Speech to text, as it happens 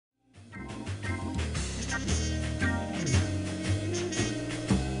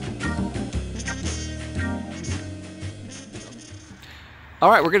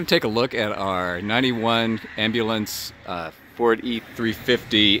Alright, we're going to take a look at our 91 ambulance Ford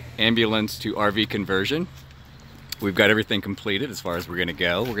E350 ambulance to RV conversion. We've got everything completed as far as we're going to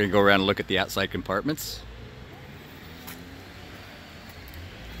go. We're going to go around and look at the outside compartments.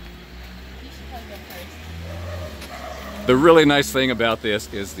 The really nice thing about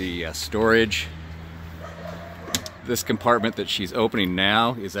this is the storage. This compartment that she's opening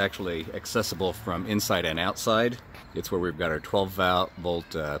now is actually accessible from inside and outside. It's where we've got our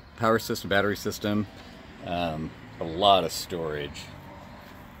 12-volt power system, battery system, a lot of storage.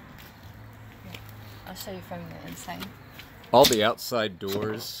 I'll show you from the inside. All the outside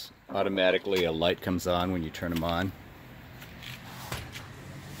doors, automatically a light comes on when you turn them on.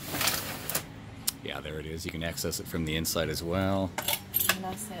 Yeah, there it is. You can access it from the inside as well. And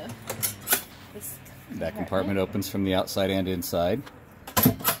also, that compartment opens from the outside and inside.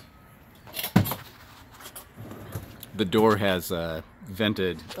 The door has a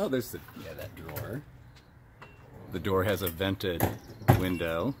vented, oh there's that drawer. The door has a vented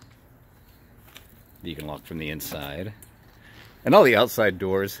window that you can lock from the inside. And all the outside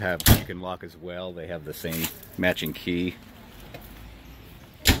doors you can lock as well. They have the same matching key.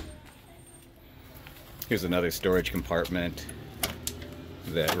 Here's another storage compartment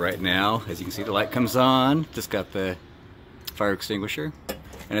that right now, as you can see, the light comes on. Just got the fire extinguisher.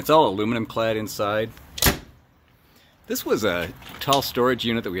 And it's all aluminum clad inside. This was a tall storage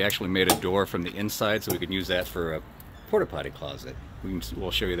unit that we actually made a door from the inside so we could use that for a porta potty closet.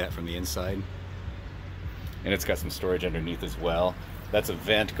 We'll show you that from the inside. And it's got some storage underneath as well. That's a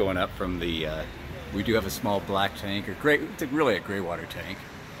vent going up from the, we do have a small black tank, or gray, it's really a gray water tank.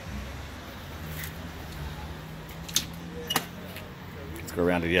 Let's go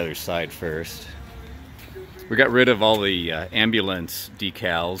around to the other side first. We got rid of all the ambulance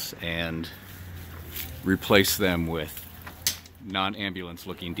decals and replaced them with non-ambulance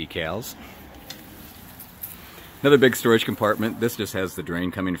looking decals. Another big storage compartment. This just has the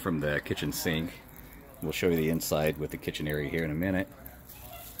drain coming from the kitchen sink. We'll show you the inside with the kitchen area here in a minute.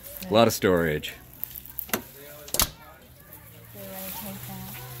 A lot of storage.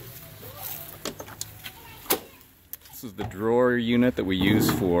 This is the drawer unit that we use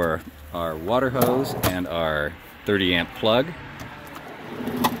for our water hose and our 30 amp plug.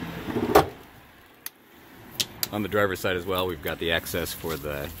 On the driver's side as well, we've got the access for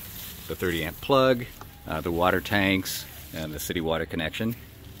the 30 amp plug, the water tanks, and the city water connection.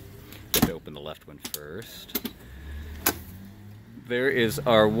 Let's open the left one first. There is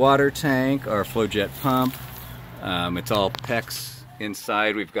our water tank, our flow jet pump. It's all PEX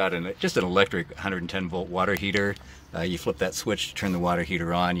inside. We've got just an electric 110 volt water heater. You flip that switch to turn the water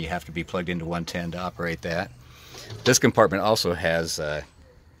heater on. You have to be plugged into 110 to operate that. This compartment also has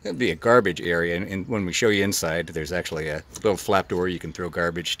it'll be a garbage area, and when we show you inside, there's actually a little flap door. You can throw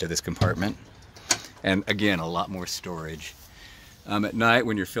garbage to this compartment. And again, a lot more storage. At night,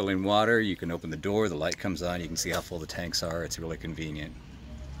 when you're filling water, you can open the door, the light comes on, you can see how full the tanks are. It's really convenient.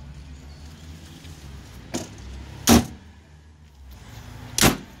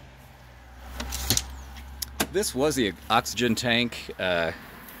 This was the oxygen tank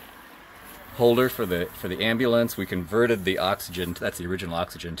holder for the ambulance. We converted the oxygen, that's the original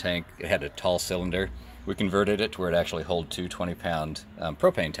oxygen tank. It had a tall cylinder. We converted it to where it actually holds two 20-pound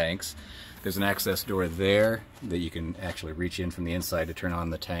propane tanks. There's an access door there that you can actually reach in from the inside to turn on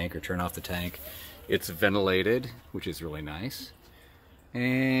the tank or turn off the tank. It's ventilated, which is really nice.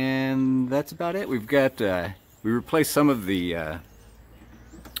 And that's about it. We've got, we replaced some of the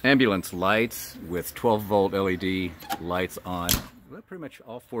ambulance lights with 12-volt LED lights on pretty much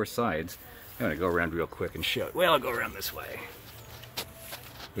all four sides. I'm going to go around real quick and show it. Well, I'll go around this way.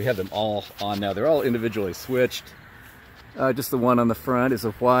 We have them all on now. They're all individually switched. Just the one on the front is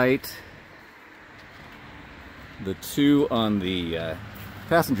a white. The two on the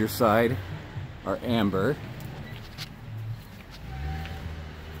passenger side are amber.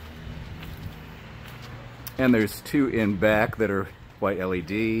 And there's two in back that are white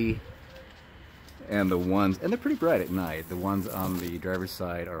LED. And the ones, and they're pretty bright at night, the ones on the driver's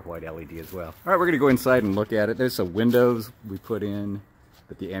side are white LED as well. Alright, we're going to go inside and look at it. There's some windows we put in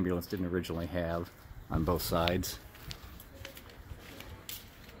that the ambulance didn't originally have on both sides.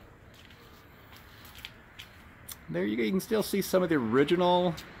 There you go, you can still see some of the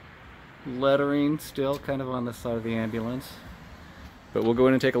original lettering still kind of on the side of the ambulance. But we'll go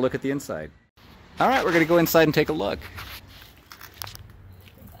in and take a look at the inside. Alright, we're going to go inside and take a look.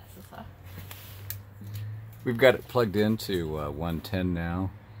 We've got it plugged into 110 now.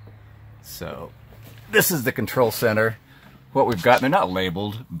 So this is the control center. What we've got, they're not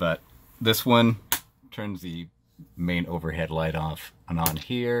labeled, but this one turns the main overhead light off and on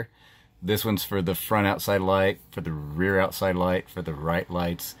here. This one's for the front outside light, for the rear outside light, for the right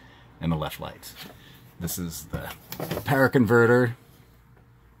lights, and the left lights. This is the power converter.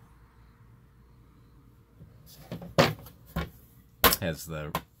 Has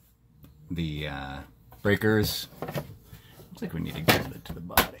the breakers. Looks like we need to get it to the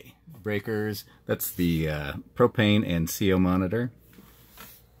body. Breakers. That's the propane and CO monitor.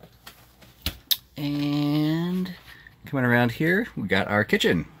 And coming around here, we got our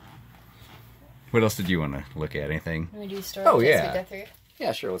kitchen. What else did you want to look at? Anything? Can we do storage? Oh, yeah. As we go through?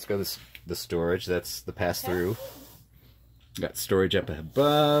 Yeah, sure. Let's go to the storage. That's the pass-through. Got storage up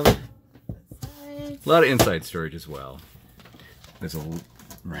above. A lot of inside storage as well. There's a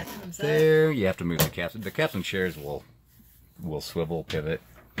right there. You have to move the caps. The caps and chairs will swivel, pivot.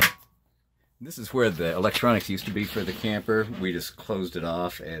 This is where the electronics used to be for the camper. We just closed it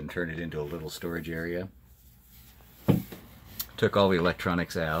off and turned it into a little storage area. Took all the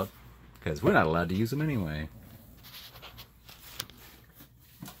electronics out because we're not allowed to use them anyway.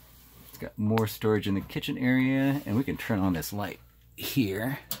 It's got more storage in the kitchen area, and we can turn on this light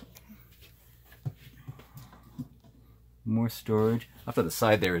here. More storage. Off to the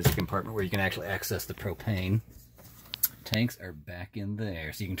side there is a compartment where you can actually access the propane. Tanks are back in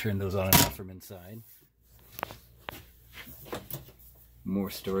there, so you can turn those on and off from inside. More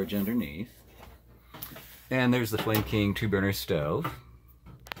storage underneath. And there's the Flame King 2-burner stove.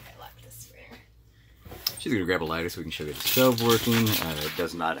 I lock this for her. She's going to grab a lighter so we can show you the stove working. It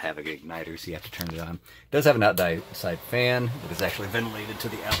does not have an igniter, so you have to turn it on. It does have an outside fan that is actually ventilated to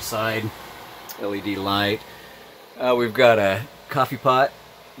the outside. LED light. We've got a coffee pot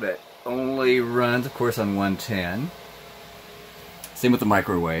that only runs, of course, on 110. Same with the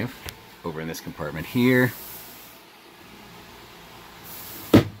microwave over in this compartment here.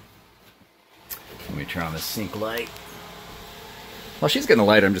 Let me turn on the sink light. While she's getting the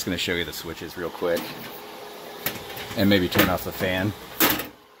light, I'm just going to show you the switches real quick. And maybe turn off the fan.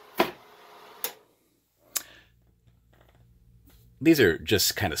 These are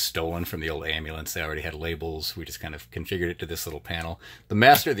just kind of stolen from the old ambulance. They already had labels. We just kind of configured it to this little panel. The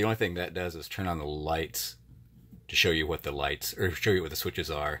master, the only thing that does is turn on the lights to show you what the lights, or show you what the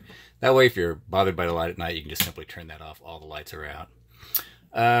switches are. That way, if you're bothered by the light at night, you can just simply turn that off. All the lights are out.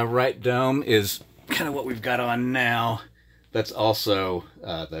 Right dome is kind of what we've got on now. That's also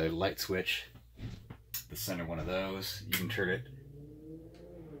the light switch, the center one of those. You can turn it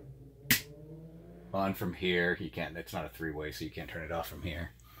on from here. You can't, it's not a three-way, so you can't turn it off from here.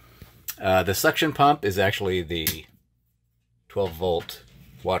 The suction pump is actually the 12-volt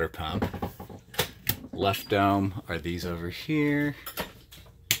water pump. Left dome are these over here.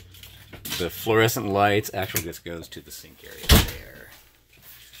 The fluorescent lights actually just goes to the sink area there.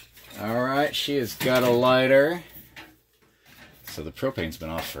 Alright, she has got a lighter. So the propane's been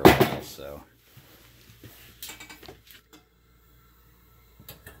off for a while, so.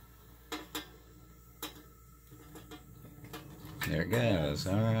 There it goes,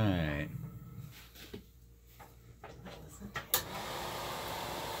 alright.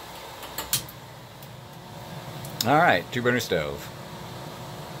 Alright, 2-burner stove.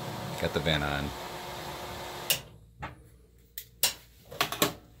 Got the vent on.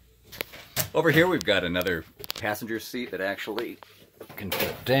 Over here we've got another passenger seat that actually can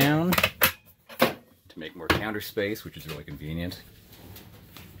flip down to make more counter space, which is really convenient.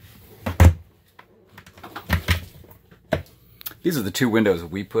 These are the two windows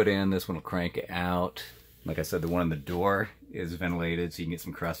we put in. This one will crank out. Like I said, the one on the door is ventilated, so you can get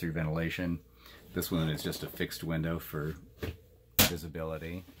some cross-through ventilation. This one is just a fixed window for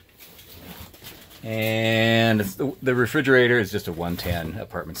visibility. And the refrigerator is just a 110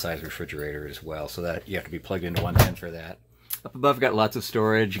 apartment size refrigerator as well, so that you have to be plugged into 110 for that. Up above, got lots of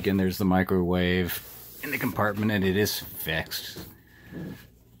storage. Again, there's the microwave in the compartment, and it is fixed,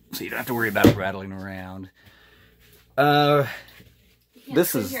 so you don't have to worry about it rattling around.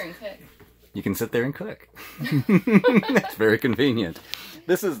 This is, here and cook. You can sit there and cook. That's very convenient.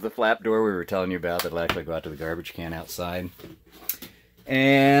 This is the flap door we were telling you about that'll actually go out to the garbage can outside.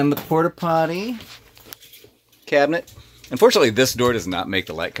 And the porta potty cabinet. Unfortunately, this door does not make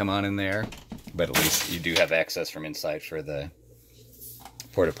the light come on in there, but at least you do have access from inside for the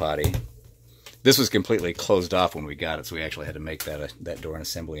porta potty. This was completely closed off when we got it, so we actually had to make that door and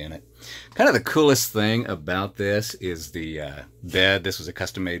assembly in it. Kind of the coolest thing about this is the bed. This was a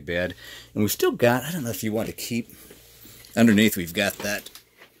custom-made bed. And we've still got, I don't know if you want to keep, underneath we've got the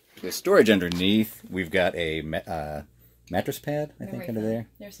storage underneath. We've got a mattress pad, I think, under there.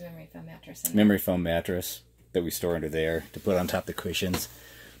 There's a memory foam mattress in there. Memory foam mattress that we store under there to put on top of the cushions.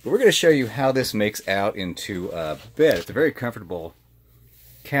 But we're going to show you how this makes out into a bed. It's a very comfortable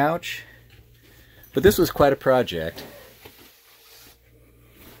couch, but this was quite a project.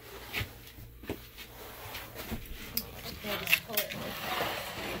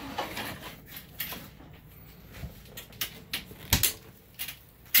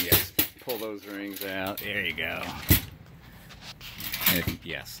 Yes, pull those rings out. There you go. And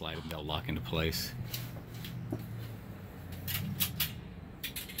yeah, slide them, they'll lock into place.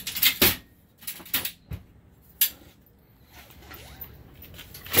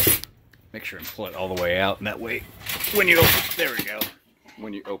 Make sure and pull it all the way out, and that way, when you open, there we go.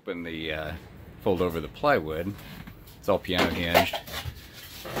 When you open the, fold over the plywood, it's all piano hinged.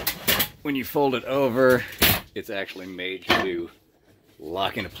 When you fold it over, it's actually made to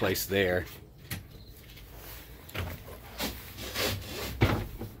lock into place there.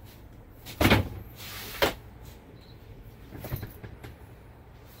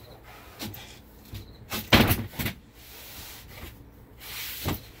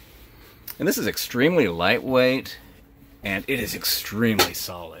 And this is extremely lightweight, and it is extremely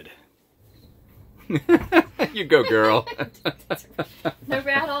solid. You go, girl. No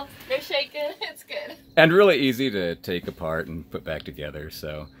rattle, no shaking, it's good. And really easy to take apart and put back together,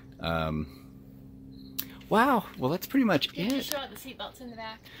 so... wow, well that's pretty much Can you it. show out the seatbelts in the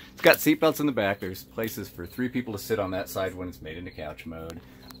back? It's got seatbelts in the back. There's places for 3 people to sit on that side when it's made into couch mode.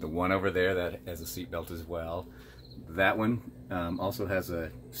 The one over there that has a seatbelt as well. That one also has a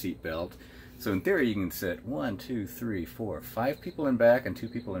seatbelt. So in theory you can sit 1, 2, 3, 4, 5 people in back and 2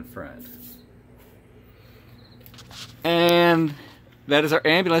 people in front. And that is our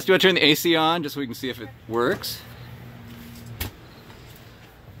ambulance. Do you want to turn the AC on just so we can see if it works?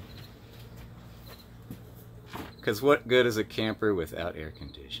 Because what good is a camper without air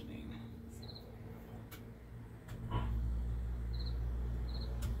conditioning?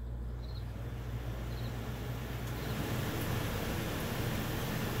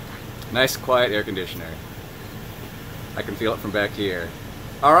 Nice quiet air conditioner. I can feel it from back here.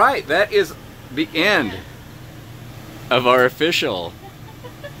 All right, that is the end of our official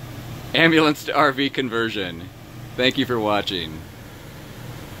ambulance to RV conversion. Thank you for watching.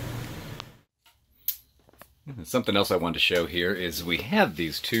 Something else I wanted to show here is we have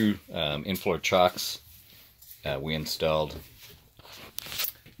these 2 in-floor chocks we installed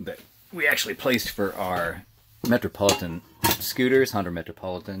that we actually placed for our Metropolitan scooters, Honda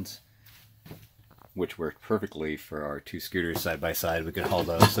Metropolitans, which worked perfectly for our 2 scooters side by side. We could haul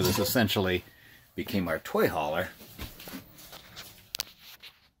those, so this essentially became our toy hauler.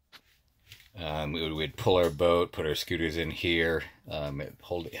 We'd pull our boat, put our scooters in here. It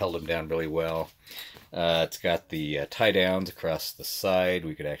held them down really well. It's got the tie downs across the side.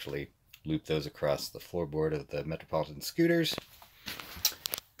 We could actually loop those across the floorboard of the Metropolitan scooters.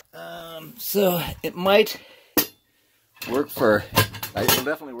 So it might work for, it will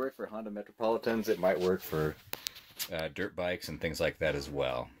definitely work for Honda Metropolitans. It might work for dirt bikes and things like that as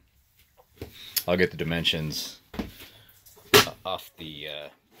well. I'll get the dimensions off the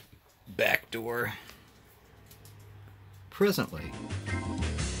back door presently.